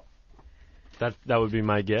the bell. That would be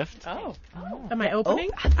my gift. Oh. Am I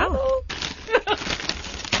opening? Oh.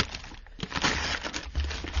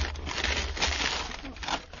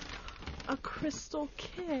 A crystal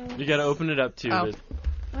kiss. You gotta open it up too. Oh.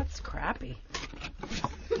 That's crappy.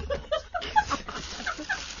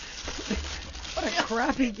 What a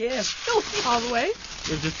crappy gift. All the way?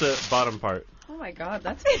 It's just the bottom part. Oh my god,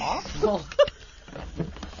 that's awful.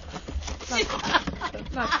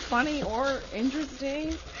 That's not funny or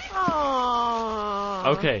interesting. Aww.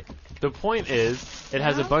 Okay. The point is, it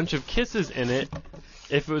has a bunch of kisses in it.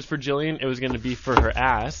 If it was for Jillian, it was going to be for her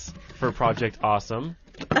ass for Project Awesome.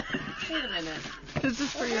 Wait a minute. This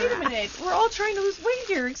is for your Wait a minute. We're all trying to lose weight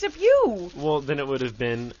here, except you. Well, then it would have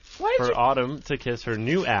been Why did for you? Autumn to kiss her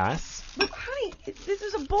new ass. But honey, this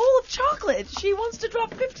is a bowl of chocolate. She wants to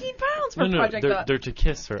drop 15 pounds for No, Project. they're to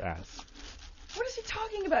kiss her ass. What is he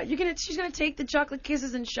talking about? She's gonna take the chocolate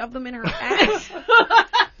kisses and shove them in her ass.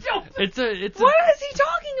 It's a. What is he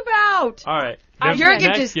talking about? All right. Your Next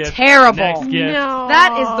gift is gift. terrible. Next gift. No.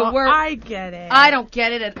 That is the worst. I get it. I don't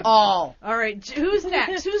get it at all. All right. Who's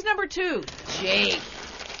next? Who's number 2? Jake.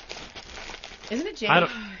 Isn't it Jake?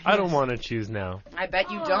 I don't want to choose now. I bet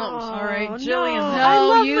you don't. All right, Oh, Jillian. no. then. I No,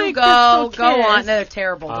 love you my go. crystal Go kiss. on. They're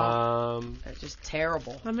terrible. Don't. They're just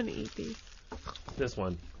terrible. I'm going to eat these. This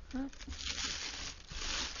one.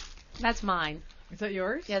 That's mine. Is that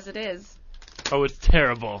yours? Yes, it is. Oh, it's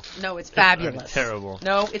terrible. No, it's fabulous. It's terrible.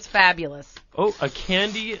 No, it's fabulous. Oh, a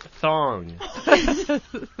candy thong.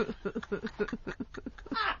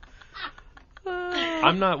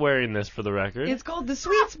 I'm not wearing this for the record. It's called the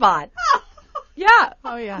Sweet Spot. Yeah.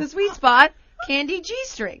 Oh, yeah. The Sweet Spot candy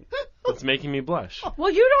G-string. It's making me blush.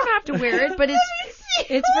 Well, you don't have to wear it, but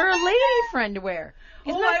it's for a lady friend to wear.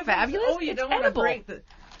 Isn't that fabulous? Oh, you It's don't want to edible. break the.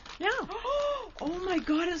 Yeah. Oh my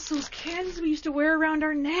God! It's those candies we used to wear around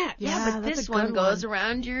our neck. Yeah, but that's this a one good goes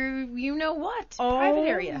around your, private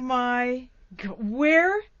area. Oh my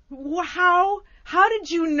God! How did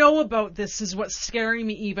you know about this? Is what's scaring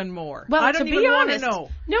me even more. Well, I don't to even be want honest, to know.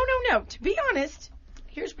 No. To be honest,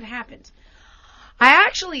 here's what happened. I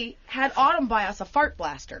actually had Autumn buy us a fart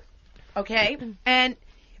blaster, okay? And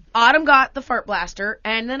Autumn got the fart blaster,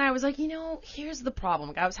 and then I was like, here's the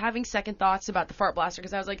problem. I was having second thoughts about the fart blaster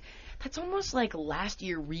because I was like, that's almost like last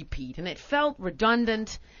year repeat, and it felt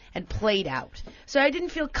redundant and played out. So I didn't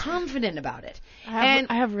feel confident about it. I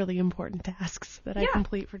have really important tasks that I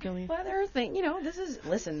complete for Jillian. Well, there are things,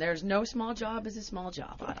 listen, there's no small job is a small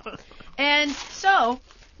job, Autumn. And so,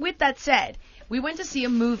 with that said, we went to see a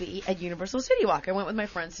movie at Universal City Walk. I went with my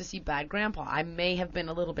friends to see Bad Grandpa. I may have been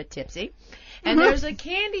a little bit tipsy. And there's a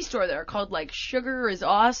candy store there called like Sugar is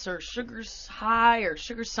Us or Sugar's High or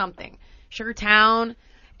Sugar something. Sugar Town.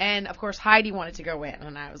 And, of course, Heidi wanted to go in.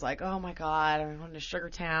 And I was like, oh, my God, I'm going to Sugar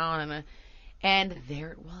Town. And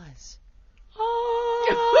there it was.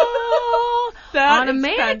 Oh, that on a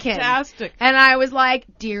mannequin. Fantastic. And I was like,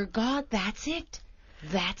 dear God, that's it.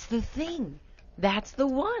 That's the thing. That's the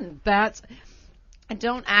one. And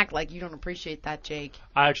don't act like you don't appreciate that, Jake.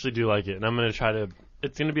 I actually do like it, and I'm going to try to...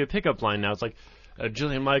 It's going to be a pickup line now. It's like,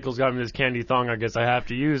 Jillian Michaels got me this candy thong. I guess I have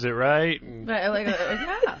to use it, right? But,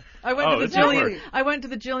 yeah. I went to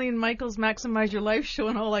the Jillian Michaels Maximize Your Life show,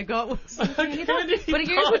 and all I got was candy thong. But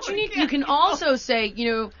here's what you need. You can also say,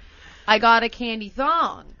 I got a candy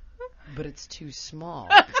thong, but it's too small.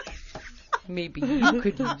 Maybe you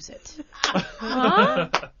could use it. Huh?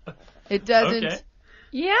 It doesn't. Okay.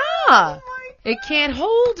 Yeah. It can't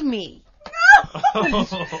hold me. No!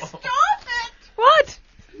 Stop it! What?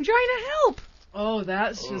 I'm trying to help. Oh,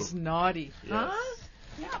 that's just naughty. Yes. Huh?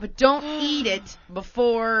 Yeah, but don't eat it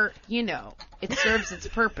before, it serves its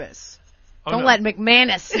purpose. Don't let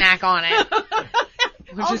McManus snack on it.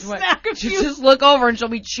 I'll snack a few. Just look over and she'll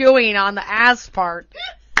be chewing on the ass part.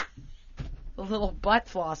 The little butt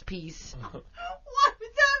floss piece. What would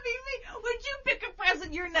that be? Would you pick a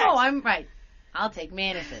present? You're next. Oh, I'm right. I'll take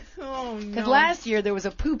Manus's. Oh, no. Because last year there was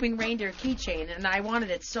a pooping reindeer keychain, and I wanted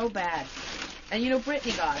it so bad. And,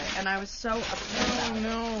 Brittany got it, and I was so upset about it.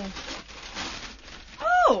 No.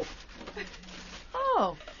 Oh.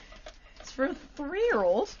 It's for a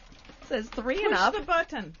 3-year-old. It says 3 and up. Push the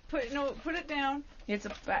button. Put it down. It's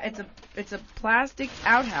a plastic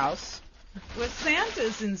outhouse with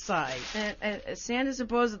Santa's inside. And Santa's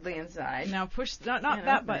supposedly inside. Now push not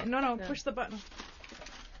that button. No, push the button.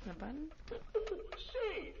 The button?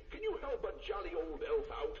 Say, can you help a jolly old elf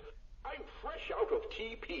out? I'm fresh out of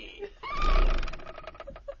TP.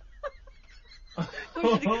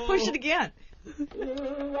 Push it again.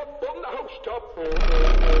 Up on the housetop.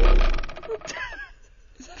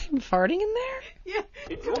 Is that him farting in there? Yeah.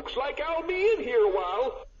 It looks like I'll be in here a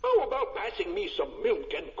while. How about passing me some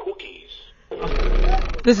milk and cookies?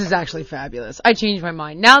 This is actually fabulous. I changed my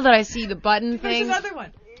mind. Now that I see the button thing. There's another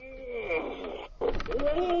one.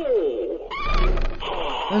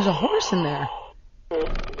 There's a horse in there.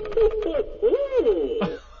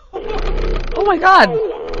 Oh my God.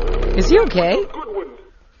 Is he okay? Good one.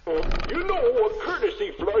 A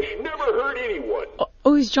courtesy flush never hurt anyone.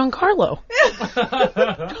 Oh, he's Giancarlo.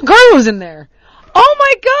 Giancarlo's in there. Oh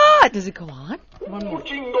my God. Does it go on? One more.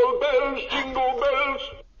 Jingle bells, jingle bells.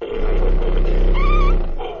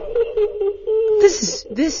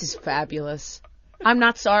 This is fabulous. I'm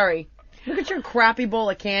not sorry. Look at your crappy bowl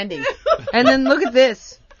of candy. And then look at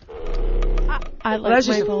this. I like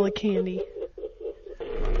my bowl of candy.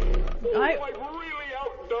 I've really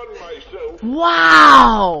outdone myself.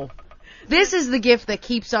 Wow. This is the gift that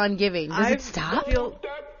keeps on giving. Does it stop? Deck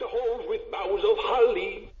the halls with boughs of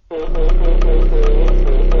holly.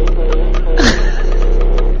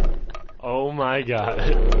 Oh my God.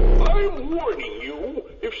 I'm warning you.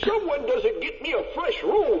 If someone doesn't get me a fresh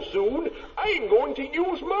roll soon, I'm going to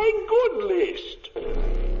use my good list.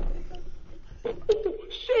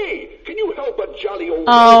 Say, can you help a jolly old...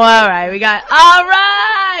 Oh, all right. All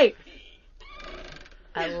right.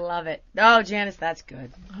 I love it. Oh, Janice, that's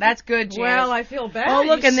good. That's good, Janice. Well, I feel bad. Oh,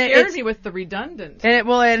 look, you and scared me with the redundant.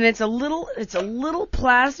 And it's a little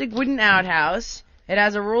plastic wooden outhouse. It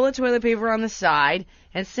has a roll of toilet paper on the side,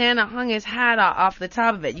 and Santa hung his hat off the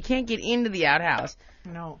top of it. You can't get into the outhouse.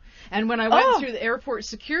 No. And when I went through the airport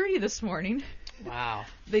security this morning, wow,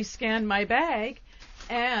 they scanned my bag,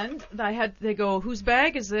 and they go, "Whose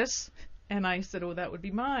bag is this?" And I said, "Oh, that would be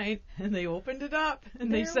mine." And they opened it up,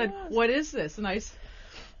 and they said, "What is this?" And I said,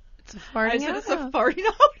 "It's a farting outhouse." It's a farting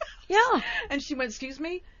outhouse. Yeah. And she went, "Excuse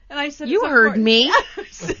me?" And I said, "You heard me." I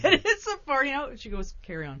said, "It's a farting outhouse." And she goes,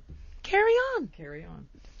 "Carry on." Carry on. Carry on.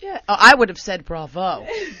 Yeah. Oh, I would have said bravo.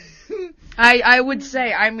 I would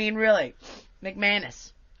say, really,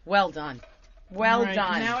 McManus, well done. Well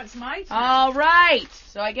done. Now it's my turn. All right.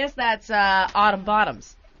 So I guess that's Autumn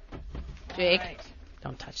Bottoms. Jake,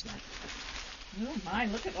 don't touch that. Oh my,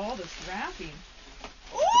 look at all this wrapping.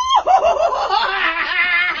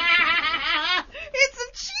 It's a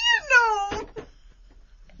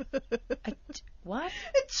What?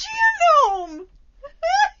 A chia gnome.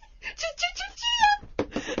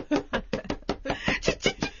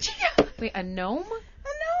 Wait, a gnome?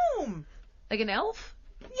 A gnome. Like an elf?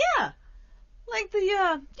 Yeah. Like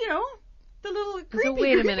the the little creepy,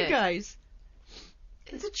 wait a creepy minute. guys.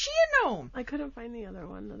 It's a chia gnome. I couldn't find the other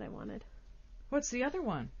one that I wanted. What's the other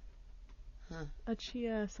one? A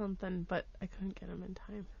chia something, but I couldn't get them in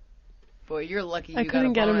time. Boy, you're lucky you I got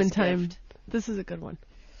couldn't a get them in bonus time. gift. This is a good one.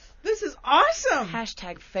 This is awesome.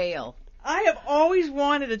 Hashtag fail. I have always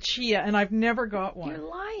wanted a chia, and I've never got one. You're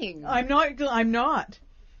lying. I'm not.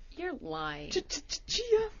 You're lying.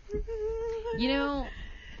 Chia. You know,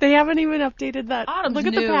 They haven't even updated that. Autumn's Look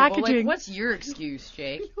at new, the but, packaging. like, what's your excuse,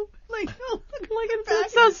 Jake? Like, look at back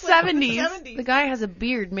it's so in the 70s. 70s. The guy has a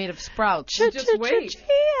beard made of sprouts. Just wait.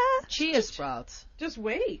 Chia sprouts. Just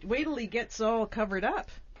wait. Wait till he gets all covered up.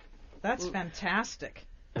 That's fantastic.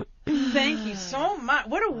 Thank you so much.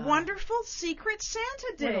 What a wonderful Secret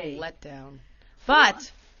Santa day. What a letdown. But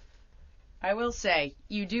I will say,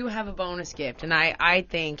 you do have a bonus gift, and I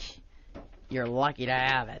think you're lucky to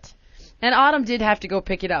have it. And Autumn did have to go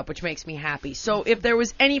pick it up, which makes me happy. So if there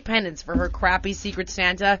was any penance for her crappy Secret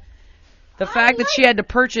Santa, the fact that she had to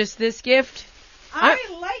purchase this gift. I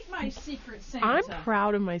like my Secret Santa. I'm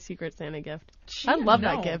proud of my Secret Santa gift. Chia I love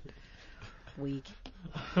gnome. that gift. Weak.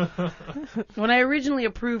 When I originally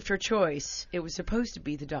approved her choice, it was supposed to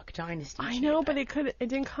be the Duck Dynasty. I know, but it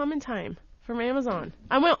didn't come in time from Amazon.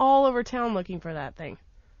 I went all over town looking for that thing.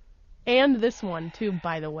 And this one, too,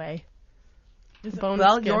 by the way.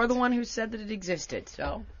 Well, you're the one who said that it existed,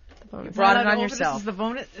 so you Is brought that it on open? yourself. This is the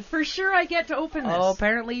bonus. For sure I get to open this. Oh,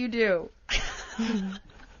 apparently you do.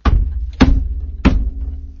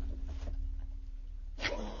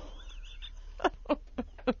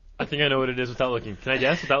 I think I know what it is without looking. Can I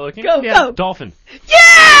guess without looking? Go. Dolphin.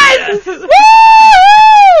 Yes! Woo!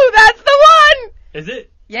 That's the one! Is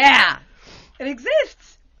it? Yeah. It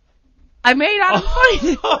exists. I made Autumn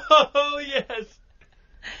find it. Oh, yes.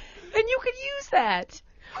 And you could use that.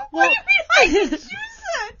 What do you mean I can use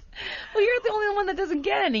it? Well, you're the only one that doesn't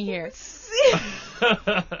get any here.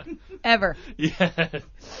 Ever. Yes.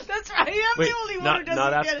 That's right. I'm the only one who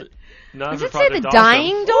doesn't get it. Not Does for it say the Project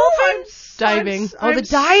dying Awesome. dolphin? Diving. The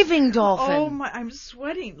diving dolphin. Oh my! I'm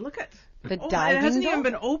sweating. Look at The it diving hasn't even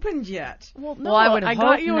dolphin? been opened yet. Well, Well, I would I hope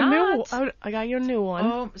got you a not. new. I got you a new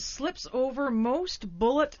one. Slips over most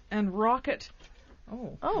bullet and rocket.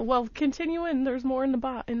 Oh well, continue in. There's more in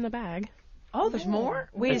the bag. Oh, there's more?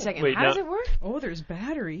 Wait a second. Wait, How does now- it work? Oh, there's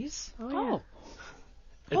batteries. Oh.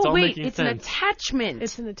 It's all wait, making it's an sense. attachment.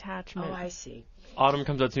 It's an attachment. Oh, I see. Autumn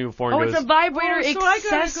comes up to me before and Oh, goes, it's a vibrator so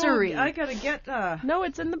accessory. I gotta get. No,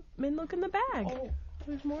 it's in the. Look in the bag.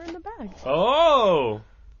 There's more in the bag. oh!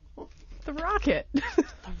 The rocket. A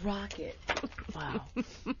rocket. Wow.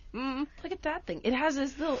 Look at that thing. It has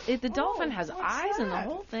this little. The dolphin has eyes and the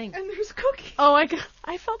whole thing. And there's cookies. Oh,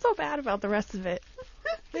 I felt so bad about the rest of it.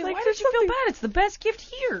 Wait, like, why there's did you feel something- bad? It's the best gift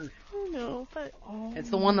here. I know, but It's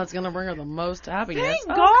the one that's gonna bring her the most happiness. Thank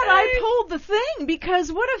God I pulled the thing,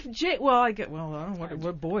 because what if I don't know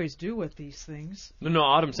what boys do with these things. No,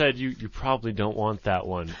 Autumn said you probably don't want that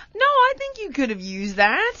one. No, I think you could have used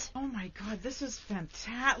that. Oh my God, this is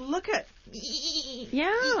fantastic. Look at.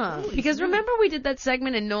 Yeah, because remember we did that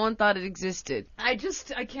segment and no one thought it existed. I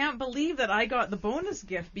can't believe that I got the bonus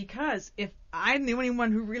gift, because if I'm the only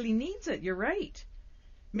one who really needs it, you're right.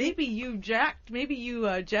 Maybe you jacked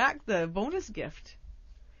the bonus gift.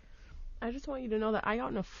 I just want you to know that I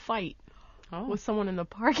got in a fight Oh, with someone in the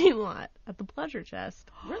parking lot at the Pleasure Chest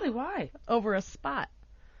really? Why? over a spot.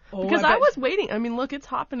 Oh, Because I bet- was waiting. I mean, look, it's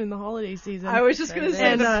hopping in the holiday season. I was just going to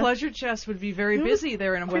say And, the pleasure chest would be very busy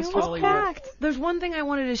there in West it was Hollywood. packed. There's one thing I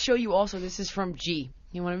wanted to show you also. This is from G.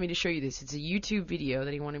 He wanted me to show you this. It's a YouTube video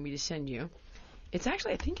that he wanted me to send you. It's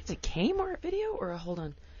actually, I think it's a Kmart video hold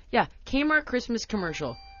on. Yeah, Kmart Christmas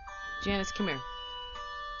commercial. Janice, come here.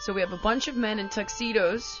 So we have a bunch of men in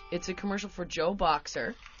tuxedos. It's a commercial for Joe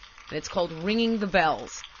Boxer. And it's called Ringing the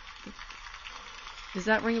Bells. Does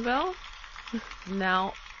that ring a bell?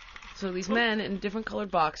 Now, so these men in different colored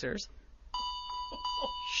boxers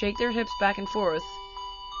shake their hips back and forth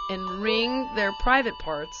and ring their private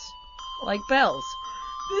parts like bells.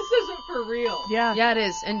 This isn't for real. Yeah. Yeah, it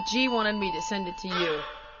is. And G wanted me to send it to you.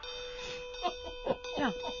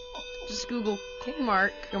 Yeah. Just Google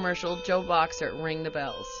Kmart commercial Joe Boxer Ring the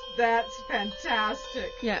Bells. That's fantastic.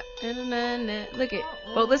 Yeah. Look it.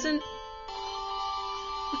 Oh, listen.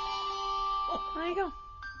 There you go.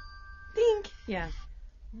 Ding. Yeah.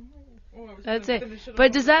 That's it.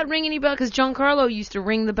 But does that ring any bell? Because Giancarlo used to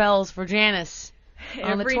ring the bells for Janice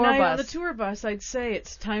on the Every tour night bus. on the tour bus, I'd say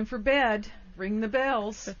it's time for bed. ring the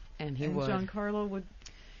bells. And he and would. Giancarlo would.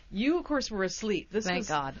 You, of course, were asleep. Thank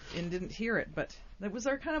God. And didn't hear it, but that was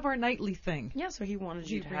our nightly thing. Yeah, so he wanted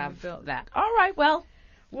you to ring have the bell. that. All right, well.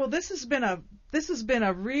 Well, this has been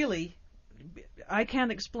a really, I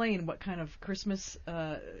can't explain what kind of Christmas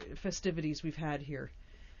festivities we've had here.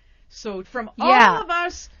 So from all of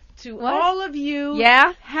us to all of you,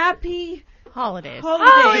 happy Holidays.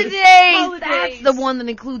 Holidays! That's the one that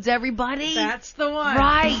includes everybody. That's the one.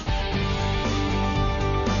 Right.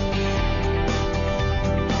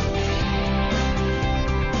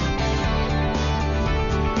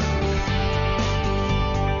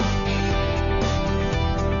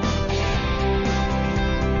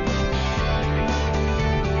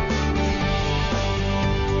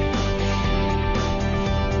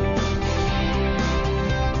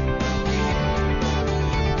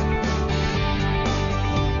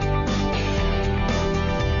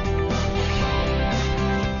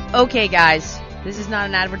 Okay, guys, this is not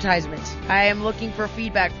an advertisement. I am looking for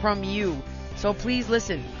feedback from you. So please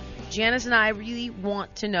listen. Janice and I really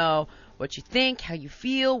want to know what you think, how you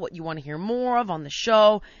feel, what you want to hear more of on the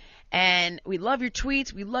show. And we love your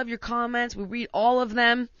tweets. We love your comments. We read all of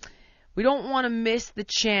them. We don't want to miss the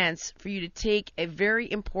chance for you to take a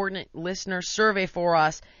very important listener survey for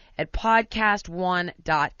us at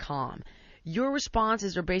podcast1.com. Your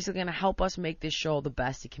responses are basically going to help us make this show the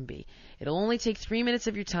best it can be. It'll only take 3 minutes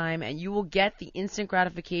of your time, and you will get the instant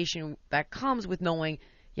gratification that comes with knowing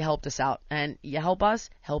you helped us out. And you help us,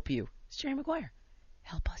 help you. It's Jerry Maguire.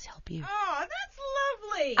 Help us, help you. Oh, that's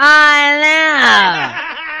lovely.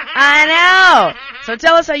 I know. So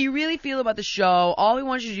tell us how you really feel about the show. All we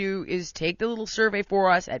want you to do is take the little survey for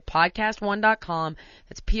us at podcast1.com.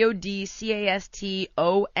 That's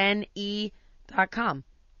podcastone.com.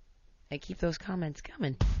 And keep those comments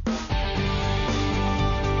coming.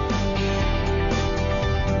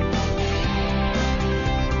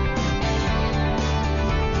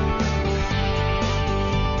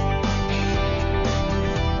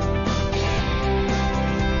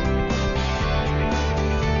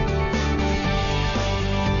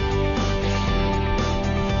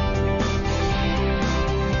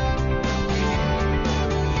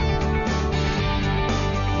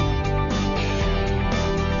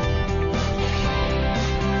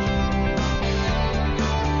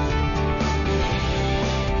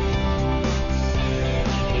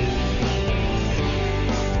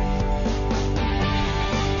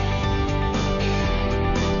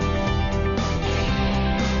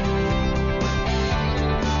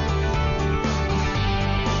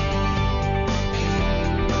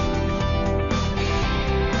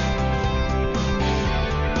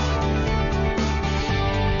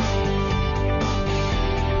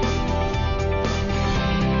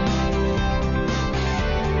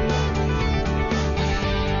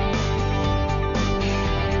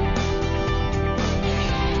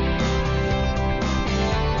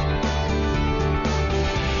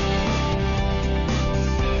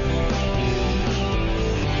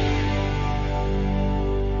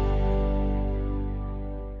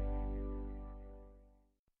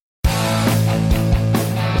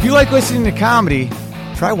 If you like listening to comedy,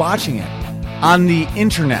 try watching it on the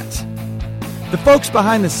internet. The folks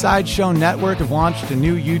behind the Sideshow Network have launched a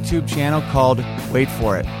new YouTube channel called Wait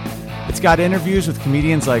For It. It's got interviews with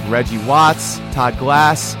comedians like Reggie Watts, Todd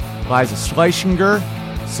Glass, Liza Schlesinger.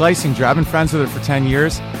 I've been friends with her for 10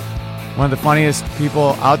 years. One of the funniest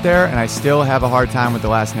people out there, and I still have a hard time with the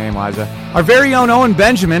last name, Liza. Our very own Owen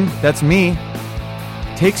Benjamin, that's me,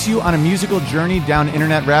 takes you on a musical journey down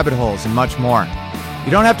internet rabbit holes and much more. You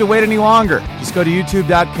don't have to wait any longer. Just go to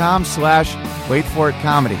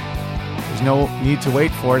youtube.com/waitforitcomedy. There's no need to wait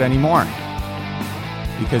for it anymore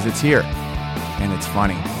because it's here and it's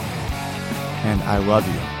funny. And I love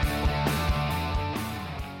you.